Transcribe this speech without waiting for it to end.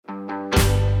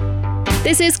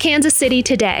This is Kansas City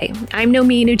Today. I'm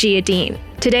Nomin Ujiyediin.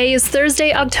 Today is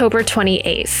Thursday, October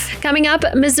 28th. Coming up,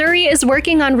 Missouri is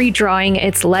working on redrawing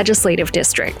its legislative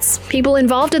districts. People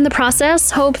involved in the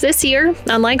process hope this year,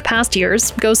 unlike past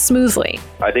years, goes smoothly.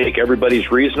 I think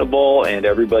everybody's reasonable and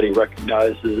everybody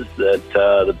recognizes that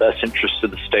the best interests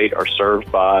of the state are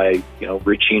served by,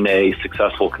 reaching a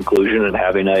successful conclusion and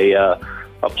having a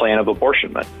plan of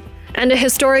apportionment. And a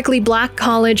historically black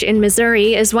college in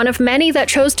Missouri is one of many that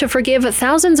chose to forgive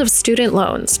thousands of student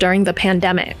loans during the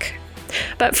pandemic.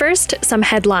 But first, some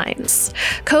headlines.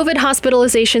 COVID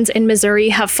hospitalizations in Missouri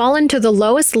have fallen to the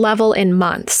lowest level in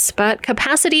months, but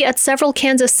capacity at several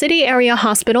Kansas City area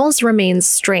hospitals remains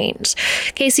strained.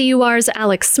 KCUR's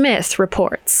Alex Smith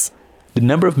reports. The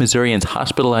number of Missourians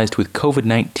hospitalized with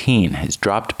COVID-19 has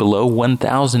dropped below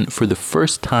 1,000 for the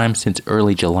first time since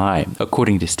early July,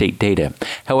 according to state data.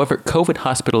 However, COVID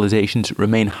hospitalizations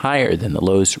remain higher than the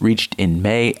lows reached in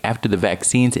May after the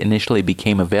vaccines initially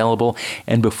became available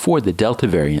and before the Delta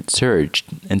variant surged,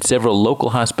 and several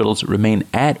local hospitals remain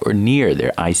at or near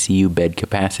their ICU bed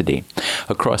capacity.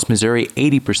 Across Missouri,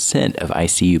 80% of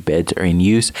ICU beds are in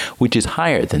use, which is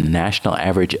higher than the national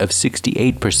average of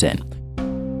 68%.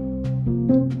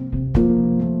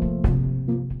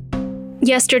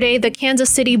 Yesterday, the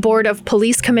Kansas City Board of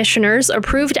Police Commissioners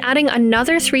approved adding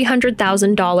another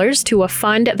 $300,000 to a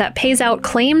fund that pays out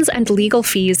claims and legal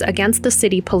fees against the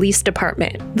city police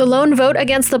department. The lone vote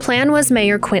against the plan was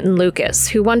Mayor Quinton Lucas,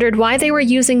 who wondered why they were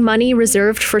using money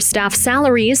reserved for staff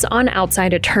salaries on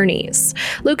outside attorneys.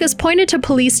 Lucas pointed to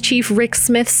Police Chief Rick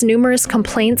Smith's numerous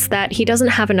complaints that he doesn't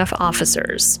have enough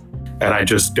officers. And I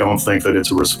just don't think that it's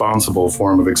a responsible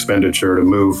form of expenditure to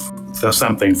move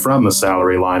something from the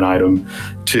salary line item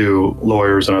to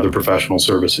lawyers and other professional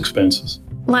service expenses.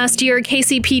 Last year,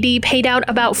 KCPD paid out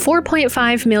about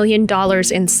 $4.5 million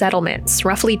in settlements,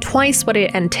 roughly twice what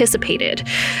it anticipated.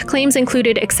 Claims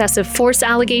included excessive force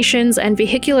allegations and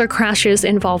vehicular crashes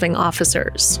involving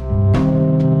officers.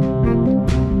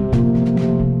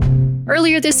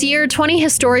 Earlier this year, 20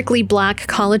 historically black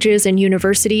colleges and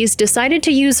universities decided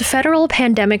to use federal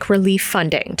pandemic relief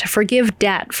funding to forgive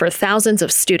debt for thousands of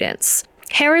students.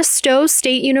 Harris Stowe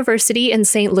State University in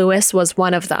St. Louis was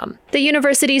one of them. The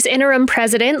university's interim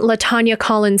president, LaTanya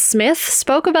Collins Smith,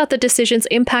 spoke about the decision's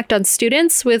impact on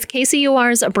students with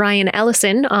KCUR's Brian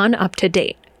Ellison on Up to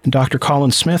Date. Dr.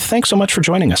 Collins Smith, thanks so much for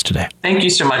joining us today. Thank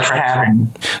you so much for having me.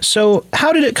 So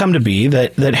how did it come to be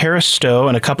that Harris Stowe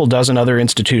and a couple dozen other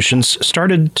institutions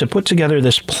started to put together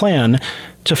this plan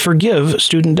to forgive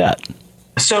student debt?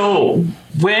 So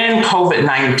when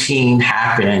COVID-19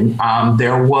 happened,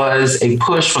 there was a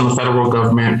push from the federal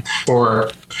government for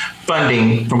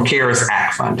funding from CARES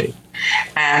Act funding.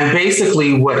 And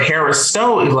basically what Harris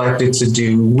Stowe elected to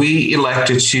do, we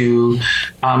elected to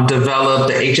develop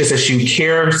the HSSU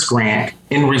CARES grant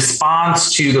in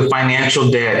response to the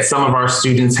financial debt some of our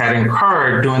students had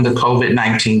incurred during the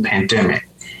COVID-19 pandemic.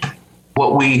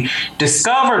 What we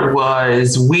discovered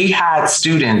was we had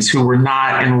students who were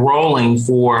not enrolling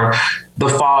for the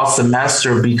fall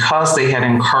semester because they had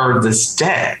incurred this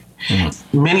debt.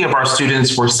 Many of our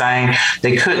students were saying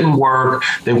they couldn't work,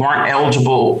 they weren't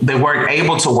eligible, they weren't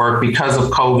able to work because of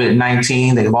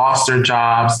COVID-19. They lost their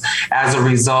jobs. As a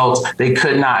result, they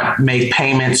could not make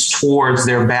payments towards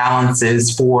their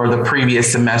balances for the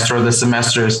previous semester or the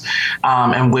semesters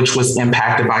in which was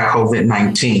impacted by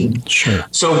COVID-19. Sure.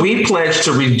 So we pledged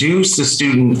to reduce the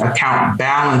student account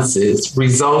balances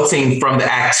resulting from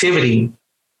the activity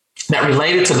that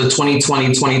related to the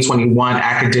 2020-2021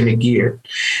 academic year.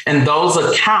 And those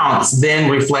accounts then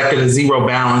reflected a zero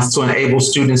balance to enable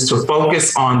students to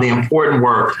focus on the important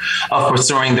work of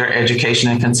pursuing their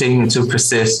education and continuing to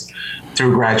persist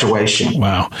through graduation.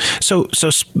 Wow. So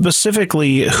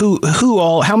specifically,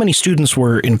 how many students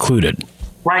were included?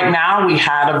 Right now, we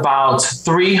had about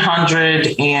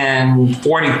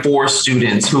 344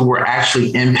 students who were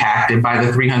actually impacted by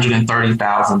the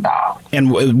 $330,000.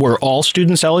 And were all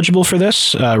students eligible for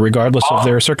this, regardless of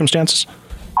their circumstances?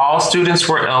 All students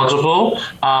were eligible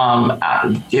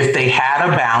if they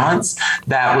had a balance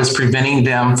that was preventing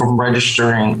them from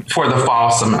registering for the fall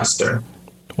semester.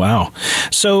 Wow.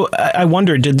 So I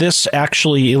wonder, did this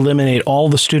actually eliminate all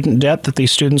the student debt that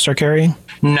these students are carrying?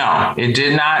 No, it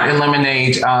did not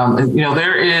eliminate.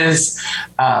 There is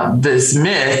this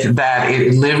myth that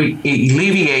it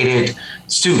alleviated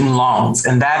student loans,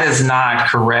 and that is not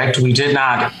correct. We did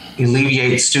not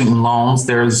alleviate student loans.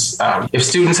 There's if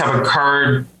students have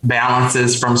incurred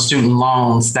balances from student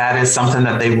loans, that is something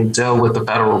that they will deal with the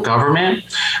federal government.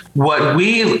 What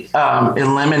we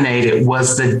eliminated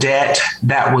was the debt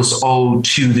that was owed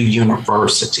to the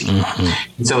university.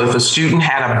 Mm-hmm. So if a student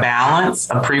had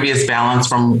a previous balance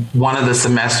from one of the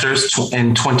semesters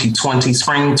in 2020,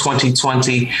 spring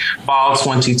 2020, fall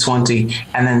 2020,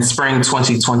 and then spring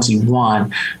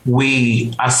 2021,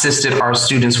 we assisted our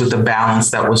students with the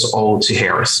balance that was owed to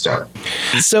Harris Stowe.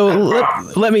 So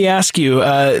let me ask you,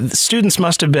 students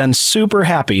must have been super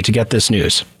happy to get this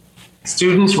news.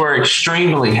 Students were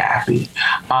extremely happy.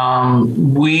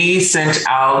 We sent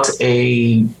out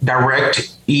a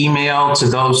direct email to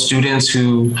those students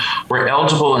who were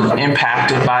eligible and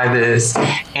impacted by this,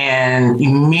 and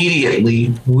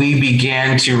immediately we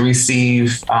began to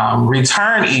receive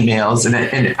return emails. And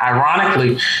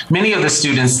ironically, many of the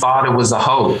students thought it was a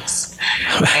hoax.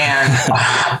 And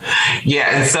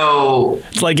and so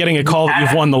it's like getting a call that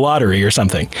you've won the lottery or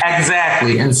something.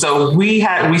 Exactly. And so we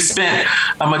spent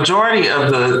a majority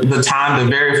of the time,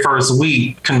 the very first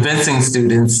week, convincing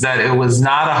students that it was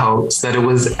not a hoax, that it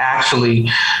was actually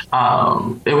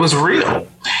it was real.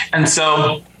 And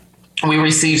so we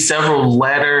received several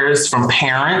letters from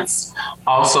parents,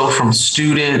 also from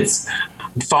students,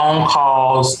 phone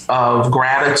calls of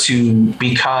gratitude,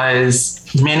 because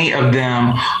many of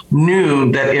them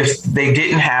knew that if they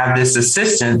didn't have this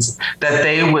assistance, that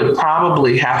they would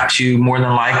probably have to more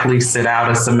than likely sit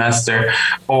out a semester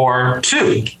or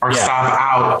two, or stop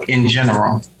out in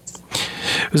general.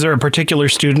 Was there a particular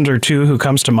student or two who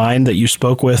comes to mind that you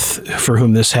spoke with for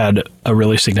whom this had a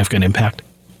really significant impact?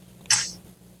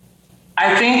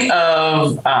 I think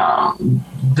of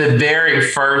the very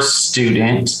first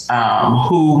student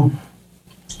who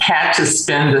had to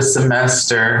spend the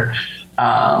semester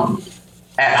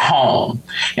at home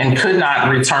and could not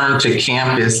return to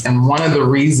campus. And one of the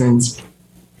reasons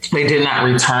they did not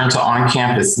return to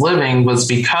on-campus living was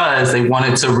because they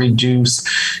wanted to reduce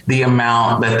the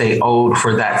amount that they owed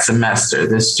for that semester.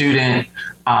 The student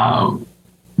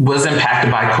was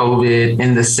impacted by COVID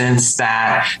in the sense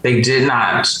that they did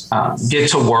not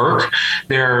get to work.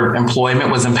 Their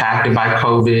employment was impacted by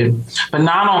COVID. But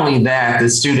not only that, the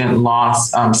student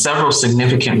lost several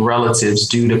significant relatives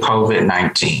due to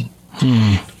COVID-19.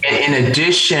 And in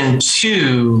addition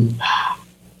to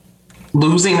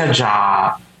losing a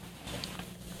job,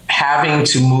 having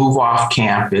to move off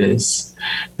campus,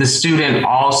 the student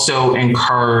also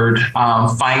incurred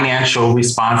financial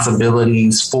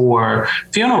responsibilities for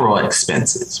funeral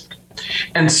expenses.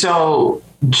 And so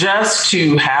just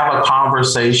to have a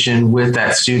conversation with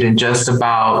that student just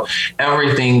about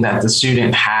everything that the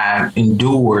student had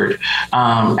endured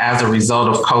as a result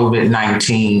of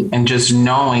COVID-19, and just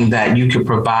knowing that you could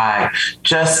provide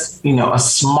just, a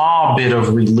small bit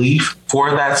of relief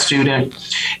for that student.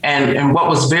 And what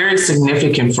was very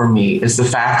significant for me is the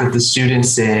fact that the student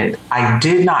said, I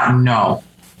did not know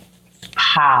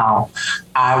how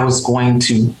I was going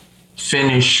to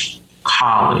finish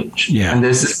college. And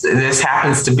this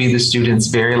happens to be the student's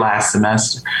very last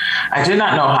semester. I did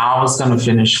not know how I was going to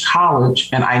finish college.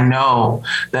 And I know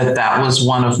that that was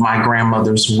one of my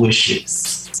grandmother's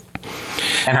wishes.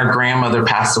 And her grandmother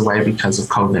passed away because of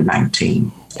COVID-19.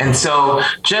 And so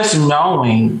just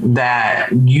knowing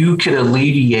that you could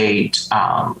alleviate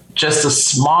just a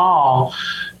small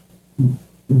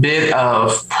bit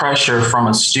of pressure from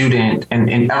a student and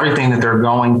everything that they're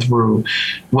going through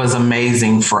was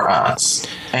amazing for us.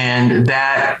 And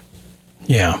that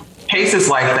cases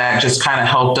like that just kind of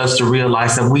helped us to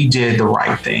realize that we did the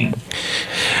right thing.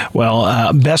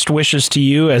 Well, best wishes to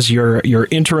you as your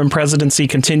interim presidency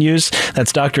continues.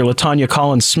 That's Dr. LaTonya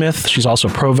Collins-Smith. She's also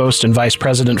Provost and Vice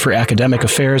President for Academic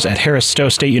Affairs at Harris Stowe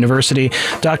State University.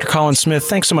 Dr. Collins-Smith,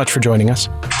 thanks so much for joining us.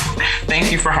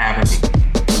 Thank you for having me.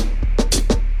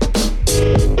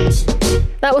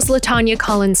 That was LaTonya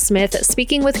Collins-Smith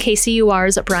speaking with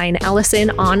KCUR's Brian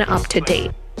Ellison on Up to Date.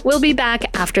 We'll be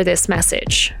back after this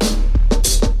message.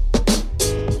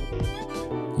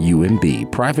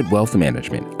 UMB Private Wealth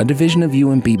Management, a division of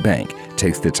UMB Bank,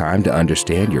 takes the time to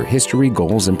understand your history,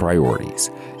 goals, and priorities.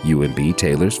 UMB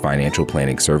tailors financial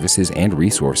planning services and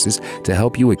resources to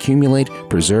help you accumulate,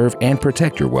 preserve, and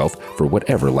protect your wealth for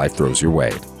whatever life throws your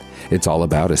way. It's all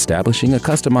about establishing a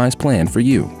customized plan for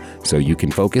you so you can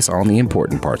focus on the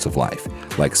important parts of life,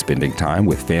 like spending time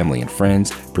with family and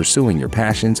friends, pursuing your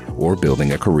passions, or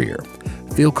building a career.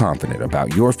 Feel confident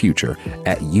about your future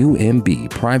at UMB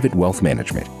Private Wealth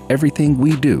Management. Everything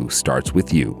we do starts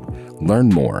with you. Learn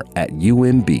more at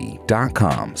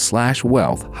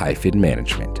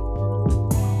umb.com/wealth-management.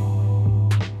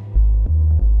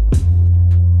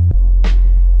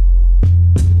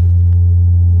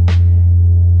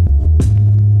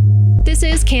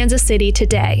 Kansas City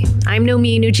today. I'm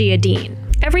Nomi Nujia-Dean.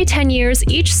 Every 10 years,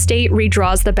 each state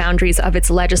redraws the boundaries of its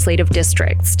legislative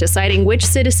districts, deciding which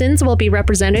citizens will be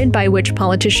represented by which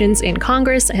politicians in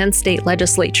Congress and state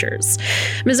legislatures.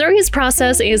 Missouri's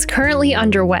process is currently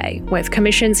underway, with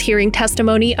commissions hearing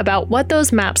testimony about what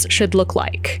those maps should look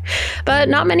like. But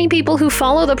not many people who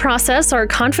follow the process are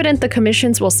confident the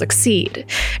commissions will succeed.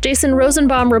 Jason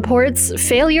Rosenbaum reports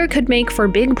failure could make for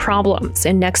big problems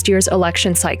in next year's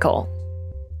election cycle.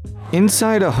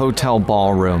 Inside a hotel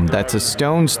ballroom that's a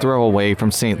stone's throw away from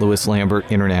St. Louis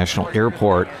Lambert International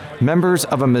Airport, members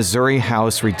of a Missouri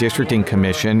House Redistricting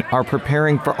Commission are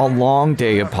preparing for a long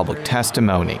day of public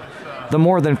testimony. The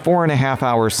more than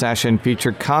 4.5-hour session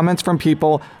featured comments from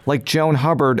people like Joan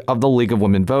Hubbard of the League of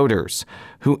Women Voters,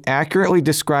 who accurately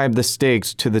described the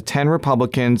stakes to the 10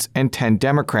 Republicans and 10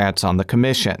 Democrats on the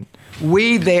commission.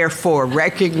 We therefore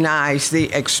recognize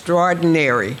the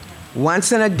extraordinary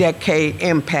once-in-a-decade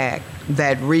impact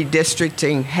that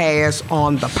redistricting has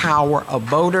on the power of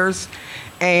voters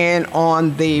and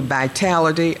on the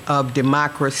vitality of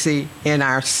democracy in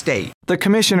our state. The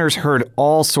commissioners heard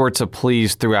all sorts of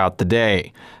pleas throughout the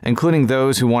day, including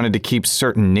those who wanted to keep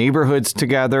certain neighborhoods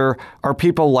together, or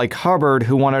people like Hubbard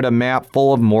who wanted a map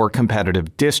full of more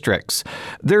competitive districts.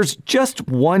 There's just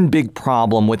one big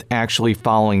problem with actually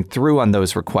following through on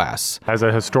those requests. As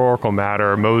a historical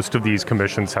matter, most of these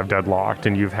commissions have deadlocked,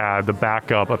 and you've had the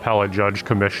backup appellate judge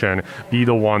commission be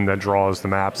the one that draws the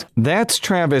maps. That's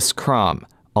Travis Crum,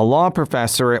 a law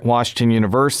professor at Washington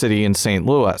University in St.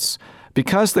 Louis.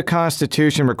 Because the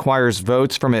Constitution requires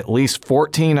votes from at least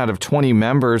 14 out of 20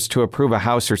 members to approve a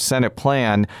House or Senate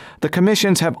plan, the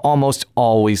commissions have almost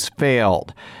always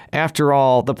failed. After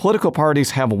all, the political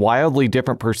parties have wildly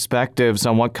different perspectives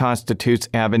on what constitutes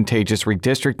advantageous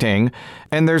redistricting,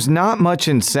 and there's not much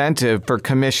incentive for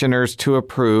commissioners to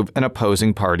approve an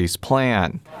opposing party's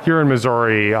plan. Here in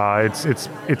Missouri,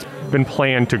 it's been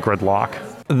planned to gridlock.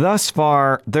 Thus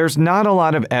far, there's not a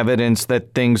lot of evidence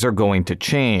that things are going to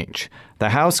change. The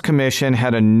House Commission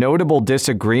had a notable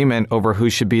disagreement over who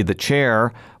should be the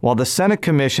chair, while the Senate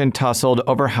Commission tussled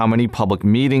over how many public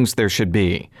meetings there should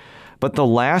be. But the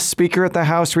last speaker at the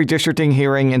House redistricting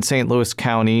hearing in St. Louis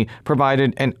County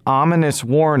provided an ominous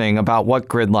warning about what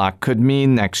gridlock could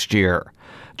mean next year.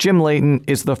 Jim Layton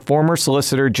is the former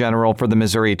Solicitor General for the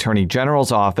Missouri Attorney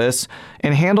General's office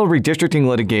and handled redistricting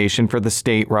litigation for the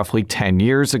state roughly 10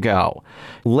 years ago.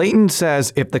 Layton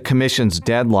says if the commission's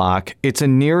deadlock, it's a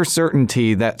near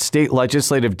certainty that state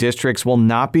legislative districts will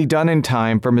not be done in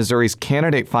time for Missouri's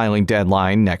candidate filing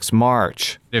deadline next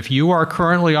March. If you are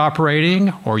currently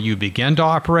operating, or you begin to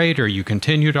operate, or you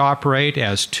continue to operate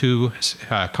as two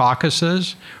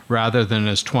caucuses rather than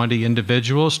as 20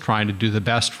 individuals trying to do the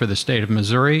best for the state of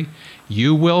Missouri,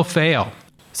 you will fail.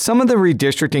 Some of the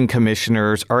redistricting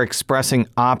commissioners are expressing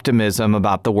optimism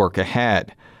about the work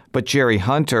ahead. But Jerry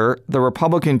Hunter, the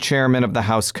Republican chairman of the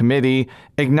House committee,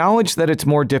 acknowledged that it's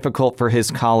more difficult for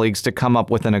his colleagues to come up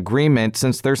with an agreement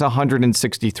since there's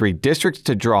 163 districts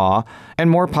to draw and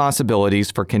more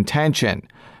possibilities for contention.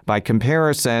 By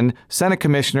comparison, Senate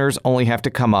commissioners only have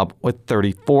to come up with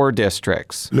 34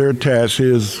 districts. Their task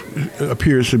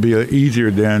appears to be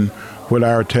easier than what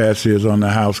our task is on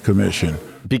the House Commission.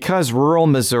 Because rural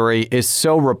Missouri is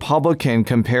so Republican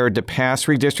compared to past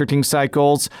redistricting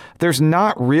cycles, there's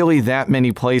not really that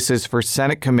many places for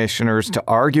Senate commissioners to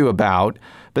argue about,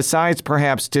 besides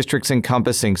perhaps districts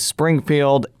encompassing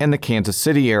Springfield and the Kansas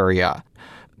City area.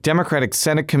 Democratic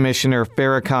Senate Commissioner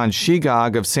Farrakhan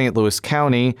Shigog of St. Louis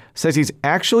County says he's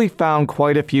actually found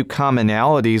quite a few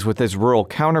commonalities with his rural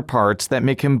counterparts that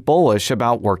make him bullish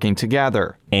about working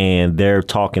together. And they're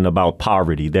talking about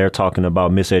poverty. They're talking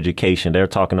about miseducation. They're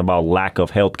talking about lack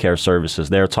of healthcare services.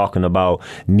 They're talking about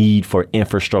need for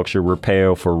infrastructure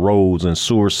repair for roads and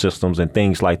sewer systems and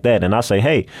things like that. And I say,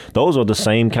 hey, those are the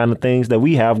same kind of things that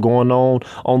we have going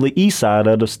on the east side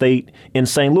of the state in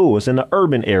St. Louis, in the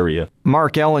urban area.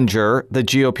 Mark Ellinger, the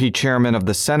GOP chairman of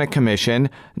the Senate Commission,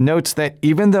 notes that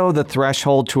even though the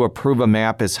threshold to approve a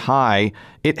map is high,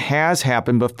 it has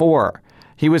happened before.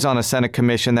 He was on a Senate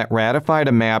commission that ratified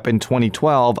a map in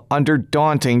 2012 under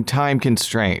daunting time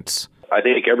constraints. I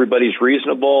think everybody's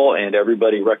reasonable and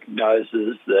everybody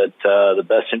recognizes that the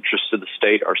best interests of the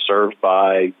state are served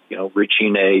by,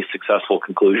 reaching a successful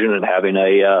conclusion and having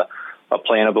a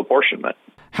plan of apportionment.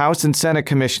 House and Senate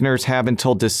commissioners have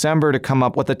until December to come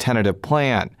up with a tentative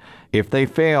plan. If they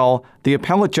fail, the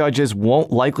appellate judges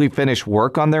won't likely finish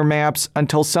work on their maps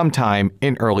until sometime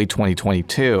in early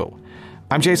 2022.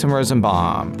 I'm Jason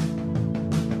Rosenbaum.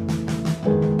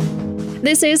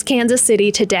 This is Kansas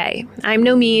City Today. I'm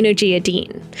Nomin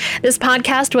Ujiyediin. This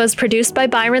podcast was produced by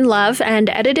Byron Love and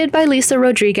edited by Lisa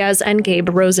Rodriguez and Gabe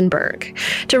Rosenberg.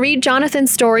 To read Jonathan's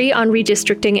story on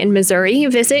redistricting in Missouri,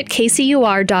 visit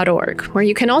kcur.org, where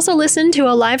you can also listen to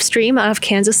a live stream of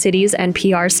Kansas City's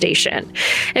NPR station.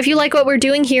 If you like what we're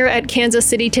doing here at Kansas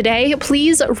City Today,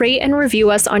 please rate and review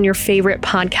us on your favorite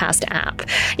podcast app.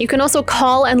 You can also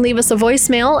call and leave us a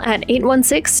voicemail at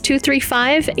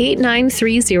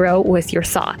 816-235-8930 with your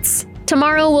thoughts.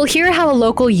 Tomorrow, we'll hear how a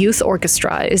local youth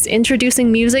orchestra is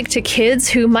introducing music to kids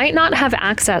who might not have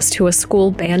access to a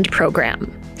school band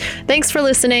program. Thanks for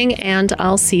listening, and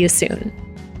I'll see you soon.